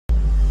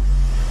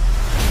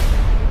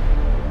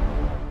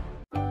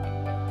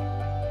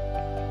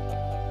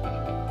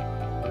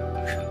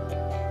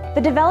The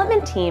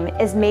development team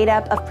is made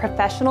up of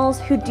professionals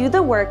who do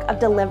the work of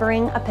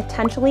delivering a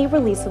potentially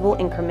releasable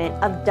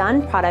increment of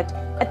done product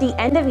at the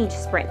end of each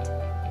sprint.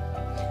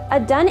 A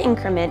done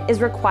increment is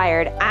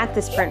required at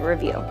the sprint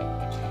review,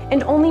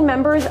 and only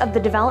members of the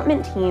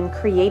development team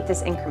create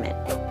this increment.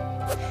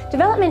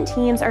 Development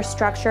teams are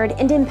structured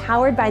and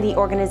empowered by the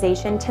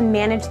organization to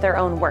manage their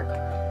own work.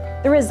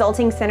 The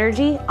resulting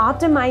synergy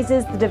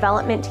optimizes the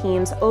development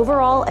team's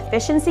overall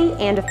efficiency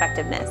and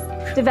effectiveness.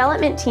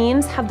 Development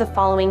teams have the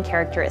following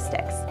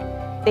characteristics.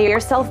 They are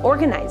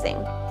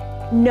self-organizing.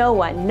 No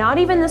one, not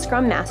even the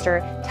Scrum Master,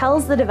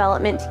 tells the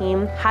development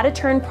team how to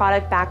turn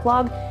product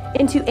backlog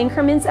into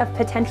increments of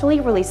potentially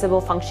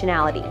releasable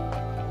functionality.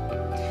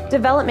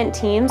 Development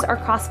teams are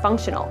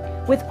cross-functional,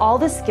 with all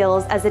the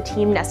skills as a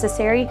team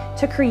necessary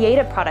to create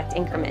a product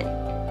increment.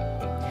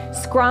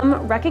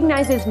 Scrum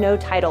recognizes no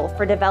title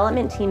for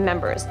development team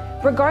members,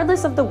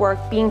 regardless of the work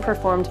being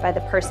performed by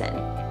the person.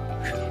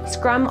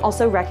 Scrum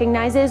also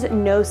recognizes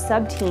no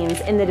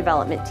sub-teams in the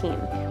development team,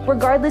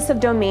 regardless of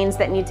domains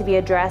that need to be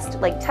addressed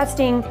like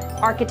testing,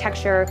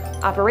 architecture,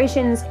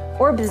 operations,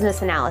 or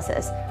business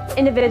analysis.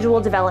 Individual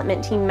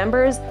development team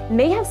members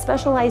may have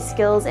specialized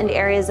skills and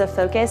areas of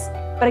focus,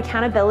 but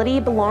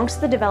accountability belongs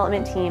to the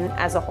development team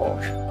as a whole.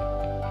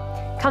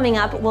 Coming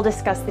up, we'll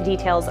discuss the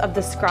details of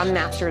the Scrum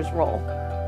Master's role.